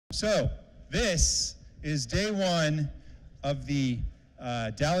So this is day one of the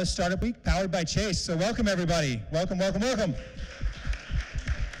Dallas Startup Week, powered by Chase. So welcome, everybody. Welcome, welcome, welcome.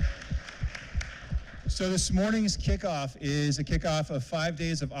 So this morning's kickoff is a kickoff of 5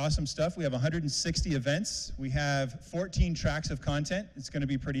 days of awesome stuff. We have 160 events. We have 14 tracks of content. It's going to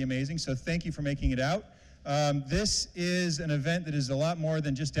be pretty amazing, so thank you for making it out. This is an event that is a lot more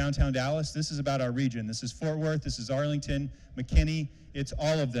than just downtown Dallas. This is about our region. This is Fort Worth, this is Arlington, McKinney, it's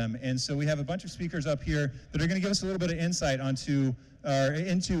all of them. And so we have a bunch of speakers up here that are going to give us a little bit of insight into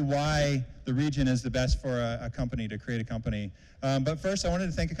why the region is the best for a company, to create a company. But first, I wanted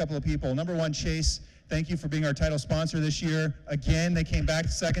to thank a couple of people. Number one, Chase, thank you for being our title sponsor this year. Again, they came back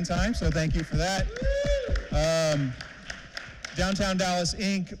the second time, so thank you for that. Downtown Dallas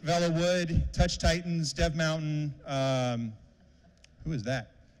Inc., Vela Wood, Touch Titans, Dev Mountain, who is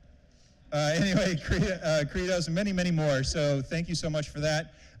that? Anyway, Credos, and many, many more. So thank you so much for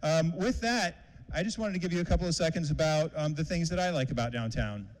that. With that, I just wanted to give you a couple of seconds about the things that I like about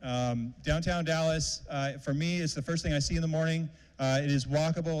downtown. Downtown Dallas, for me, is the first thing I see in the morning. It is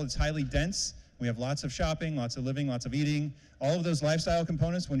walkable, it's highly dense. We have lots of shopping, lots of living, lots of eating. All of those lifestyle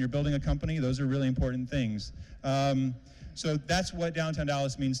components, when you're building a company, those are really important things. So that's what downtown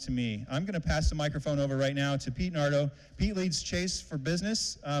Dallas means to me. I'm going to pass the microphone over right now to Pete Nardo. Pete leads Chase for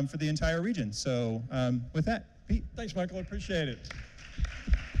Business for the entire region. So with that, Pete. Thanks, Michael. I appreciate it.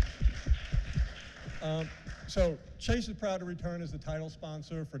 So Chase is proud to return as the title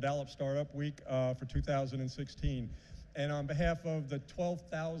sponsor for Dallas Startup Week for 2016. And on behalf of the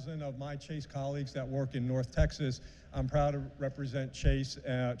 12,000 of my Chase colleagues that work in North Texas, I'm proud to represent Chase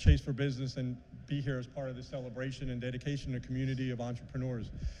for Business and be here as part of the celebration and dedication to a community of entrepreneurs.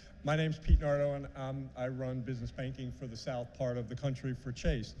 My name's Pete Nardo, and I run business banking for the south part of the country for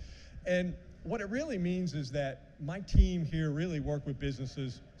Chase. And what it really means is that my team here really work with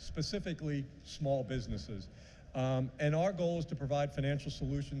businesses, specifically small businesses. And our goal is to provide financial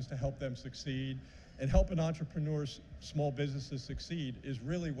solutions to help them succeed. And helping entrepreneurs, small businesses succeed is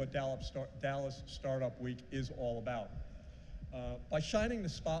really what Dallas Startup Week is all about. By shining the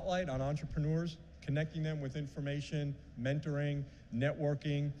spotlight on entrepreneurs, connecting them with information, mentoring,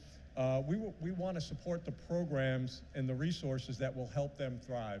 networking, we want to support the programs and the resources that will help them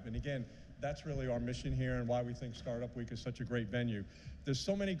thrive. And again, that's really our mission here and why we think Startup Week is such a great venue. There's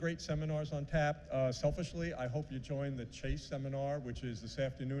so many great seminars on tap. Selfishly, I hope you join the Chase seminar, which is this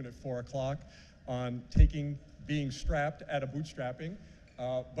afternoon at 4 o'clock, on being strapped at a bootstrapping.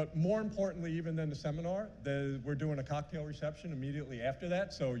 But more importantly, even than the seminar, we're doing a cocktail reception immediately after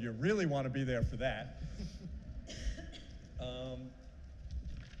that, so you really want to be there for that.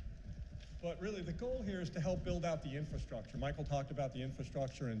 But really, the goal here is to help build out the infrastructure. Michael talked about the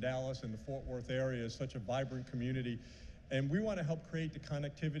infrastructure in Dallas, and the Fort Worth area is such a vibrant community. And we want to help create the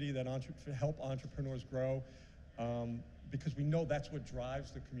connectivity that help entrepreneurs grow, because we know that's what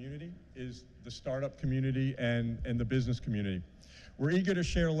drives the community, is the startup community and the business community. We're eager to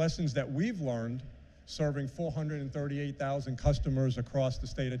share lessons that we've learned serving 438,000 customers across the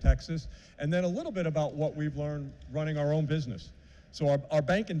state of Texas, and then a little bit about what we've learned running our own business. So our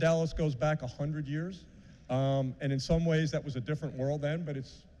bank in Dallas goes back 100 years, and in some ways that was a different world then, but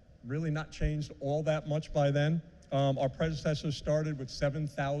it's really not changed all that much by then. Our predecessors started with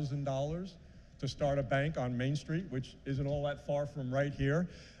 $7,000 to start a bank on Main Street, which isn't all that far from right here.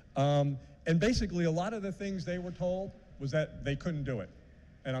 And basically a lot of the things they were told was that they couldn't do it.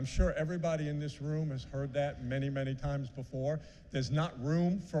 And I'm sure everybody in this room has heard that many, many times before. There's not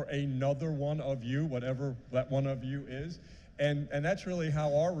room for another one of you, whatever that one of you is. And that's really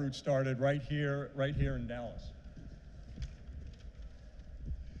how our roots started right here in Dallas.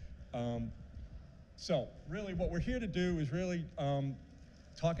 So really what we're here to do is really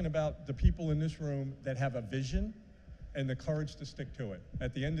talking about the people in this room that have a vision and the courage to stick to it.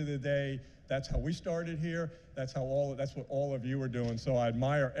 At the end of the day, that's how we started here. That's what all of you are doing. So I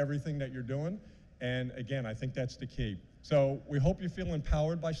admire everything that you're doing. And again, I think that's the key. So we hope you feel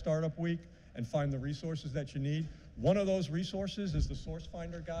empowered by Startup Week and find the resources that you need. One of those resources is the Source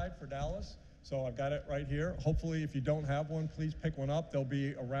Finder Guide for Dallas. So I've got it right here. Hopefully, if you don't have one, please pick one up. They'll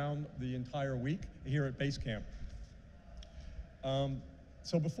be around the entire week here at Base Camp.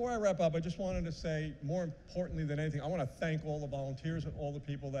 So before I wrap up, I just wanted to say, more importantly than anything, I want to thank all the volunteers and all the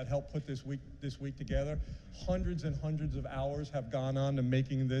people that helped put this week together. Hundreds and hundreds of hours have gone on to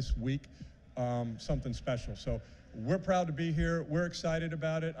making this week something special. So we're proud to be here. We're excited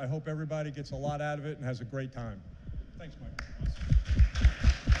about it. I hope everybody gets a lot out of it and has a great time. Thanks, Mike.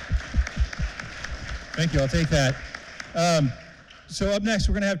 Thank you. I'll take that. So up next,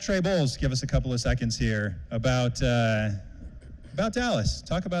 we're going to have Trey Bowles give us a couple of seconds here about About Dallas.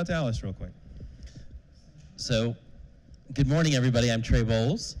 Talk about Dallas real quick. So, good morning, everybody. I'm Trey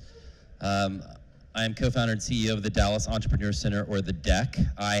Bowles. I am co-founder and CEO of the Dallas Entrepreneur Center, or the DEC.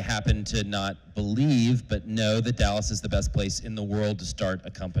 I happen to not believe, but know that Dallas is the best place in the world to start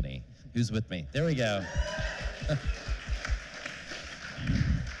a company. Who's with me? There we go.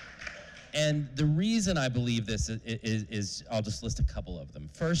 And the reason I believe this is I'll just list a couple of them.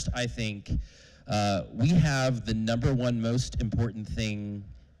 First, I think we have the #1 most important thing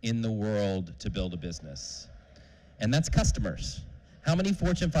in the world to build a business, and that's customers. How many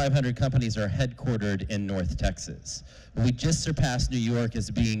Fortune 500 companies are headquartered in North Texas? We just surpassed New York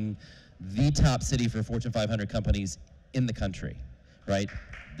as being the top city for Fortune 500 companies in the country, right?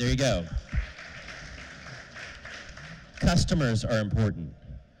 There you go. Customers are important.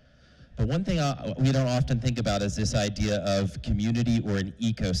 But one thing we don't often think about is this idea of community or an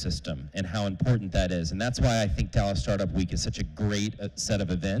ecosystem and how important that is. And that's why I think Dallas Startup Week is such a great set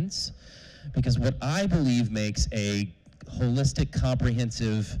of events, because what I believe makes a holistic,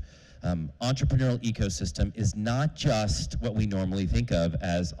 comprehensive entrepreneurial ecosystem is not just what we normally think of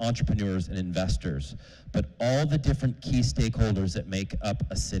as entrepreneurs and investors, but all the different key stakeholders that make up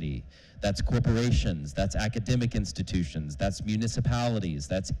a city. That's corporations, that's academic institutions, that's municipalities,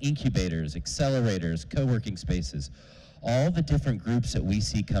 that's incubators, accelerators, co-working spaces. All the different groups that we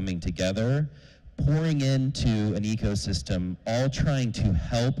see coming together, pouring into an ecosystem, all trying to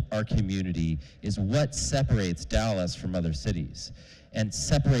help our community, is what separates Dallas from other cities and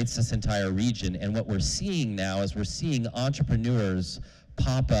separates this entire region. And what we're seeing now is we're seeing entrepreneurs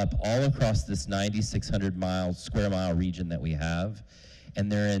pop up all across this 9,600 square mile region that we have,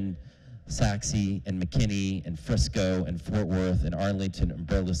 and they're in Saxe and McKinney and Frisco and Fort Worth and Arlington and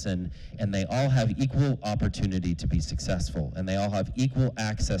Burleson, and they all have equal opportunity to be successful, and they all have equal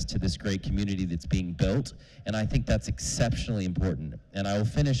access to this great community that's being built, and I think that's exceptionally important. And I will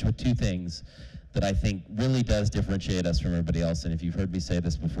finish with two things that I think really does differentiate us from everybody else, and if you've heard me say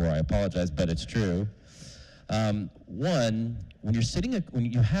this before, I apologize, but it's true. One, when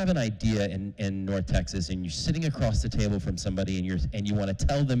you have an idea in North Texas and you're sitting across the table from somebody and you want to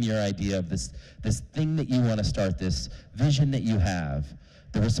tell them your idea of this thing that you want to start, this vision that you have,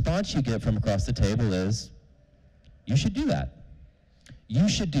 the response you get from across the table is, you should do that. You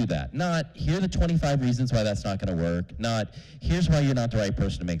should do that. Not, here are the 25 reasons why that's not going to work. Not, here's why you're not the right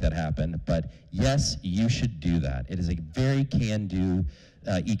person to make that happen. But yes, you should do that. It is a very can-do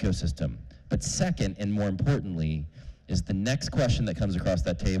ecosystem. But second, and more importantly, is the next question that comes across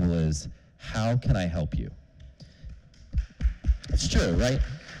that table is, how can I help you? It's true, right?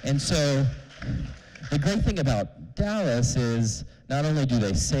 And so the great thing about Dallas is not only do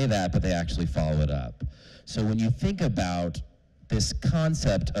they say that, but they actually follow it up. So when you think about this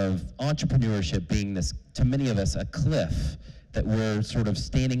concept of entrepreneurship being this, to many of us, a cliff that we're sort of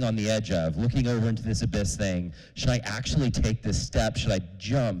standing on the edge of, looking over into this abyss thing, should I actually take this step? Should I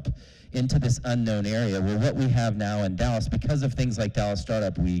jump into this unknown area? Well, what we have now in Dallas, because of things like Dallas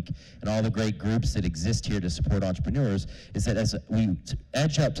Startup Week and all the great groups that exist here to support entrepreneurs, is that as we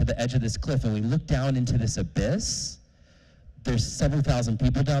edge up to the edge of this cliff and we look down into this abyss, there's several thousand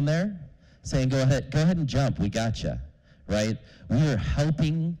people down there saying, go ahead and jump, we got you, right? We are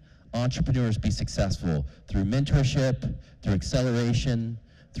helping entrepreneurs be successful through mentorship, through acceleration,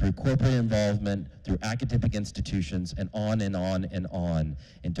 through corporate involvement, through academic institutions, and on and on and on.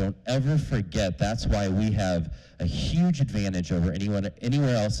 And don't ever forget, that's why we have a huge advantage over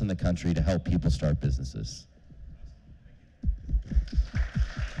anywhere else in the country to help people start businesses.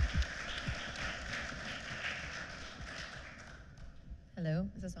 Hello,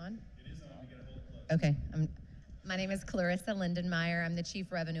 is this on? It is on. Okay, my name is Clarissa Lindenmeyer. I'm the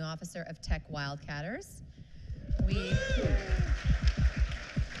Chief Revenue Officer of Tech Wildcatters.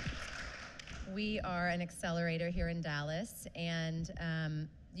 We are an accelerator here in Dallas, and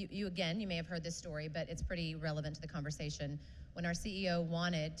you may have heard this story, but it's pretty relevant to the conversation. When our CEO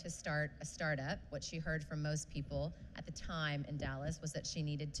wanted to start a startup, what she heard from most people at the time in Dallas was that she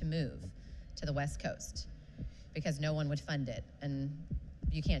needed to move to the West Coast because no one would fund it, and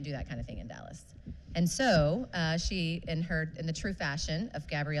you can't do that kind of thing in Dallas. And so she, in the true fashion of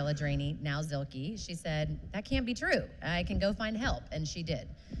Gabriella Draney, now Zilke, she said, that can't be true. I can go find help, and she did.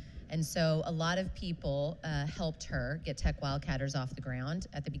 And so a lot of people helped her get Tech Wildcatters off the ground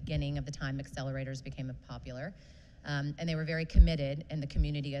at the beginning of the time accelerators became popular. And they were very committed, and the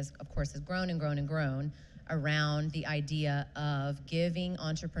community, of course, has grown and grown and grown around the idea of giving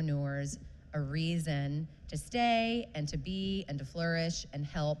entrepreneurs a reason to stay and to be and to flourish and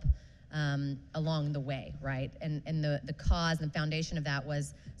help along the way, right? And the cause and the foundation of that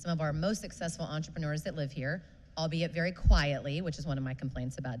was some of our most successful entrepreneurs that live here albeit very quietly, which is one of my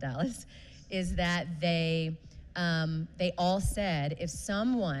complaints about Dallas, is that they all said, if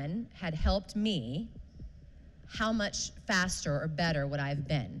someone had helped me, how much faster or better would I have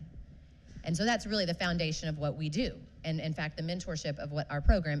been? And so that's really the foundation of what we do. And in fact, the mentorship of what our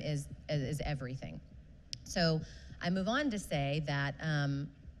program is everything. So I move on to say that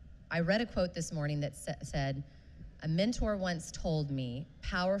I read a quote this morning that said, a mentor once told me,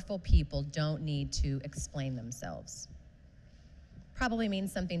 powerful people don't need to explain themselves. Probably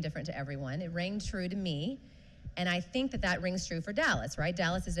means something different to everyone. It rang true to me, and I think that that rings true for Dallas, right?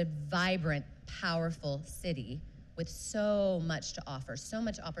 Dallas is a vibrant, powerful city with so much to offer, so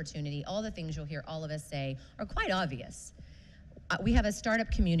much opportunity. All the things you'll hear all of us say are quite obvious. We have a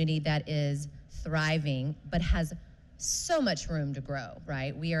startup community that is thriving, but has so much room to grow,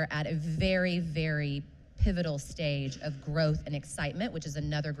 right? We are at a very, very pivotal stage of growth and excitement, which is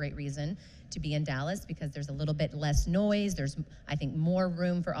another great reason to be in Dallas, because there's a little bit less noise. There's, I think, more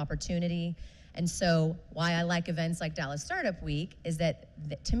room for opportunity. And so why I like events like Dallas Startup Week is that,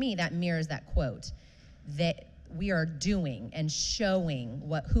 to me, that mirrors that quote, that we are doing and showing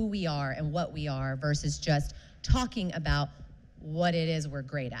who we are and what we are versus just talking about what it is we're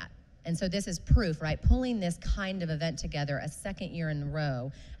great at. And so this is proof, right? Pulling this kind of event together a second year in a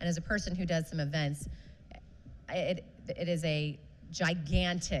row. And as a person who does some events, it is a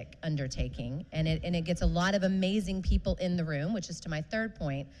gigantic undertaking, and it gets a lot of amazing people in the room, which is to my third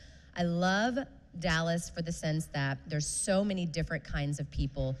point. I love Dallas for the sense that there's so many different kinds of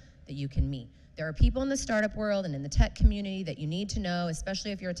people that you can meet. There are people in the startup world and in the tech community that you need to know,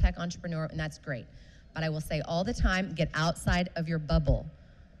 especially if you're a tech entrepreneur, and that's great. But I will say all the time, get outside of your bubble.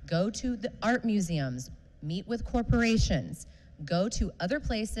 Go to the art museums, meet with corporations, go to other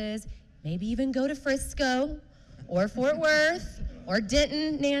places, maybe even go to Frisco or Fort Worth or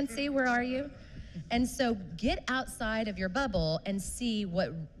Denton. Nancy, where are you? And so get outside of your bubble and see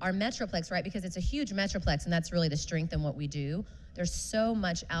what our Metroplex, right? Because it's a huge Metroplex, and that's really the strength in what we do. There's so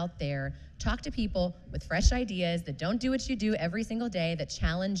much out there. Talk to people with fresh ideas that don't do what you do every single day, that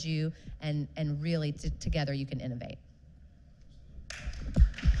challenge you, and really together you can innovate.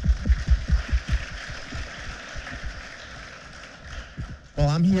 Well,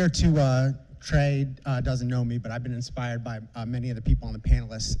 I'm here to, Trey doesn't know me, but I've been inspired by many of the people on the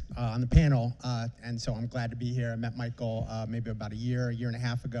panelists on the panel, and so I'm glad to be here. I met Michael maybe about a year and a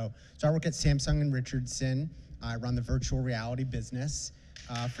half ago. So I work at Samsung and Richardson. I run the virtual reality business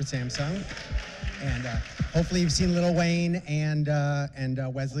for Samsung, and hopefully you've seen Lil Wayne and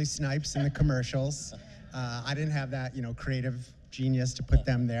Wesley Snipes in the commercials. I didn't have that, creative genius to put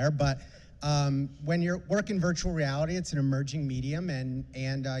them there, but when you're working virtual reality, it's an emerging medium, and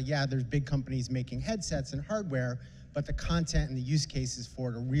yeah, there's big companies making headsets and hardware, but the content and the use cases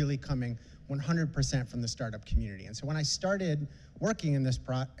for it are really coming 100% from the startup community. And so when I started working in this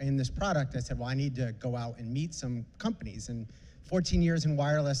product, I said, well, I need to go out and meet some companies. And 14 years in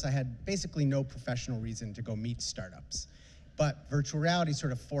wireless, I had basically no professional reason to go meet startups. But virtual reality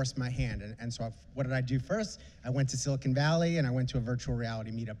sort of forced my hand. And so what did I do first? I went to Silicon Valley, and I went to a virtual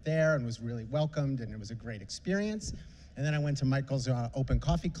reality meetup there and was really welcomed, and it was a great experience. And then I went to Michael's Open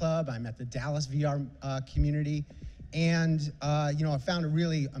Coffee Club. I met the Dallas VR community. And I found a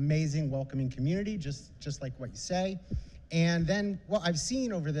really amazing, welcoming community, just like what you say. And then what I've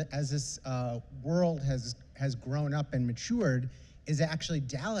seen as this world has grown up and matured is actually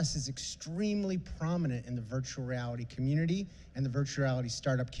Dallas is extremely prominent in the virtual reality community and the virtual reality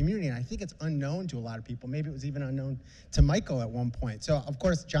startup community. And I think it's unknown to a lot of people. Maybe it was even unknown to Michael at one point. So of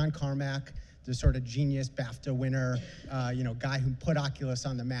course, John Carmack, the sort of genius BAFTA winner, guy who put Oculus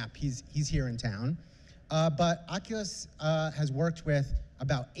on the map, he's here in town. But Oculus has worked with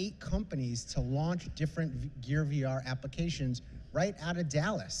about 8 companies to launch different Gear VR applications right out of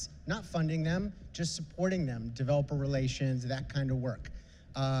Dallas. Not funding them, just supporting them, developer relations, that kind of work.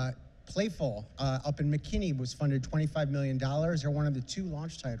 Playful up in McKinney was funded $25 million. They're one of the 2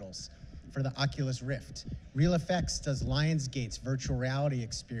 launch titles for the Oculus Rift. RealFX does Lionsgate's virtual reality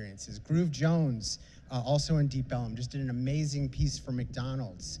experiences. Groove Jones, also in Deep Ellum, just did an amazing piece for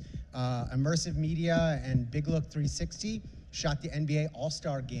McDonald's. Immersive Media and Big Look 360 shot the NBA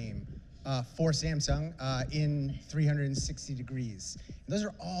All-Star game for Samsung in 360 degrees. And those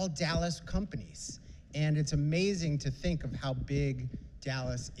are all Dallas companies. And it's amazing to think of how big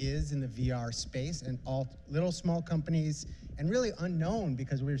Dallas is in the VR space, and all little small companies, and really unknown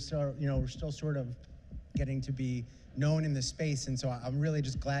because we're still sort of getting to be known in the space, and so I'm really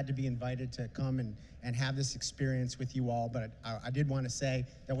just glad to be invited to come and have this experience with you all. But I did want to say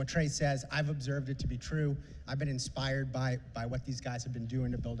that what Trey says, I've observed it to be true. I've been inspired by what these guys have been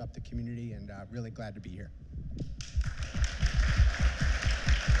doing to build up the community, and really glad to be here.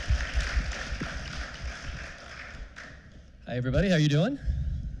 Hi everybody, how you doing?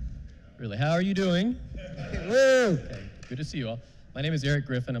 Really, how are you doing? Woo! Okay, good to see you all. My name is Eric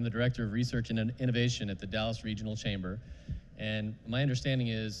Griffin. I'm the Director of Research and Innovation at the Dallas Regional Chamber. And my understanding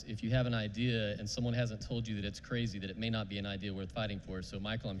is if you have an idea and someone hasn't told you that it's crazy, that it may not be an idea worth fighting for. So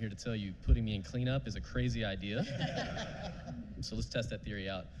Michael, I'm here to tell you, putting me in cleanup is a crazy idea. So let's test that theory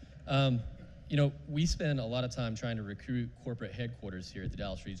out. You know, we spend a lot of time trying to recruit corporate headquarters here at the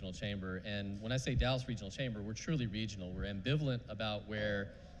Dallas Regional Chamber. And when I say Dallas Regional Chamber, we're truly regional. We're ambivalent about where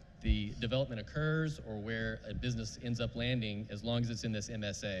the development occurs or where a business ends up landing as long as it's in this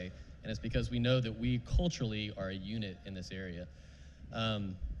MSA. And it's because we know that we culturally are a unit in this area.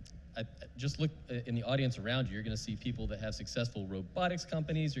 Just look in the audience around you, you're gonna see people that have successful robotics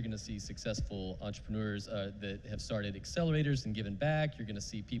companies, you're gonna see successful entrepreneurs that have started accelerators and given back, you're gonna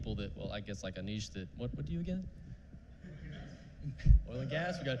see people that, well, I guess like Anish that, what do you again? Oil and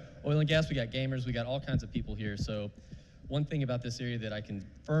gas, we got oil and gas, we got gamers, we got all kinds of people here. So one thing about this area that I can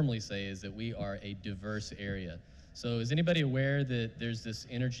firmly say is that we are a diverse area. So is anybody aware that there's this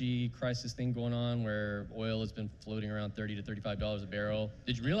energy crisis thing going on where oil has been floating around $30 to $35 a barrel?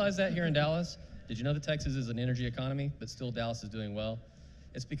 Did you realize that here in Dallas? Did you know that Texas is an energy economy, but still Dallas is doing well?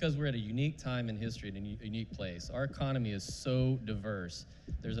 It's because we're at a unique time in history and a unique place. Our economy is so diverse.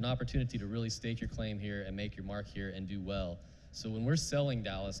 There's an opportunity to really stake your claim here and make your mark here and do well. So when we're selling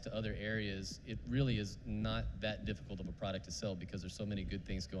Dallas to other areas, it really is not that difficult of a product to sell because there's so many good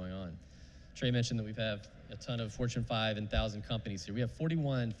things going on. Trey mentioned that we have a ton of Fortune 5 and 1,000 companies here. We have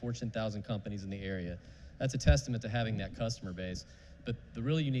 41 Fortune 1,000 companies in the area. That's a testament to having that customer base. But the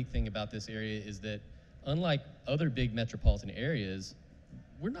really unique thing about this area is that unlike other big metropolitan areas,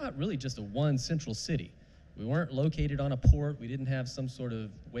 we're not really just a one central city. We weren't located on a port. We didn't have some sort of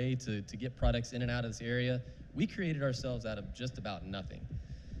way to get products in and out of this area. We created ourselves out of just about nothing.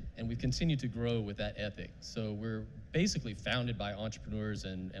 And we've continued to grow with that ethic. So we're basically founded by entrepreneurs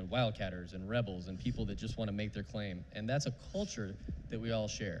and wildcatters and rebels and people that just want to make their claim. And that's a culture that we all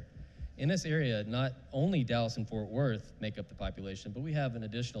share. In this area, not only Dallas and Fort Worth make up the population, but we have an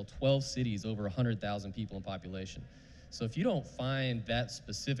additional 12 cities over 100,000 people in population. So if you don't find that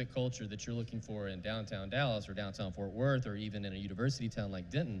specific culture that you're looking for in downtown Dallas or downtown Fort Worth or even in a university town like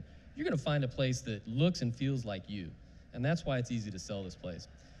Denton, you're going to find a place that looks and feels like you. And that's why it's easy to sell this place.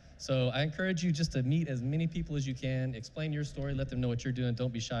 So I encourage you just to meet as many people as you can, explain your story, let them know what you're doing,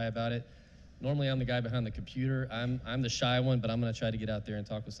 don't be shy about it. Normally I'm the guy behind the computer. I'm the shy one, but I'm gonna try to get out there and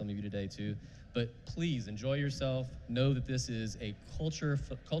talk with some of you today too. But please enjoy yourself. Know that this is a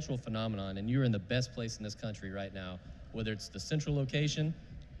cultural phenomenon and you're in the best place in this country right now, whether it's the central location,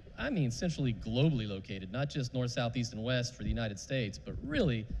 I mean centrally globally located, not just north, south, east, and west for the United States, but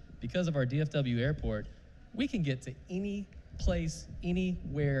really because of our DFW airport, we can get to any place,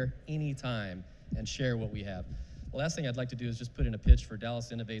 anywhere, anytime, and share what we have. The last thing I'd like to do is just put in a pitch for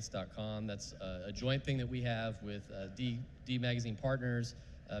DallasInnovates.com. That's a joint thing that we have with D Magazine partners.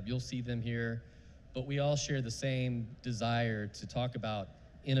 You'll see them here. But we all share the same desire to talk about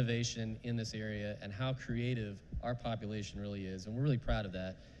innovation in this area and how creative our population really is. And we're really proud of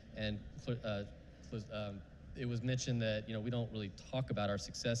that. And it was mentioned that we don't really talk about our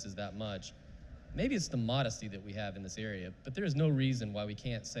successes that much. Maybe it's the modesty that we have in this area, but there is no reason why we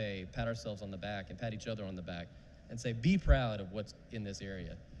can't say, pat ourselves on the back and pat each other on the back and say, be proud of what's in this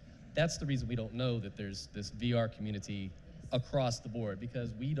area. That's the reason we don't know that there's this VR community across the board,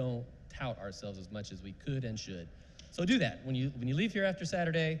 because we don't tout ourselves as much as we could and should. So do that. When you leave here after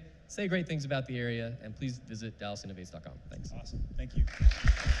Saturday, say great things about the area, and please visit DallasInnovates.com. Thanks. Awesome. Thank you.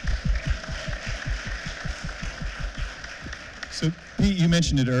 So Pete, you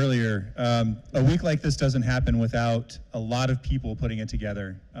mentioned it earlier. A week like this doesn't happen without a lot of people putting it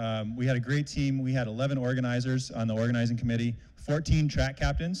together. We had a great team. We had 11 organizers on the organizing committee, 14 track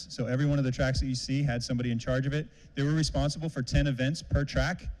captains. So every one of the tracks that you see had somebody in charge of it. They were responsible for 10 events per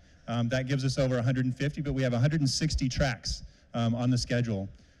track. That gives us over 150, but we have 160 tracks on the schedule.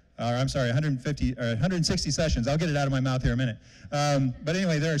 I'm sorry, 160 sessions. I'll get it out of my mouth here in a minute. But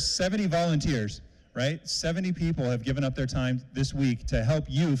anyway, there are 70 volunteers. Right? 70 people have given up their time this week to help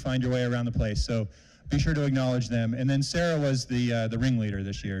you find your way around the place. So be sure to acknowledge them. And then Sarah was the ringleader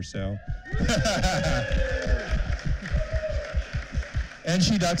this year, so. And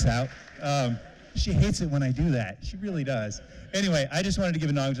she ducks out. She hates it when I do that. She really does. Anyway, I just wanted to give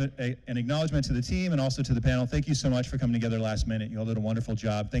an acknowledgement to the team and also to the panel. Thank you so much for coming together last minute. You all did a wonderful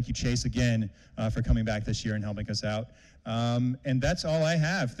job. Thank you, Chase, again, for coming back this year and helping us out. And that's all I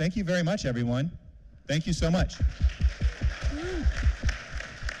have. Thank you very much, everyone. Thank you so much.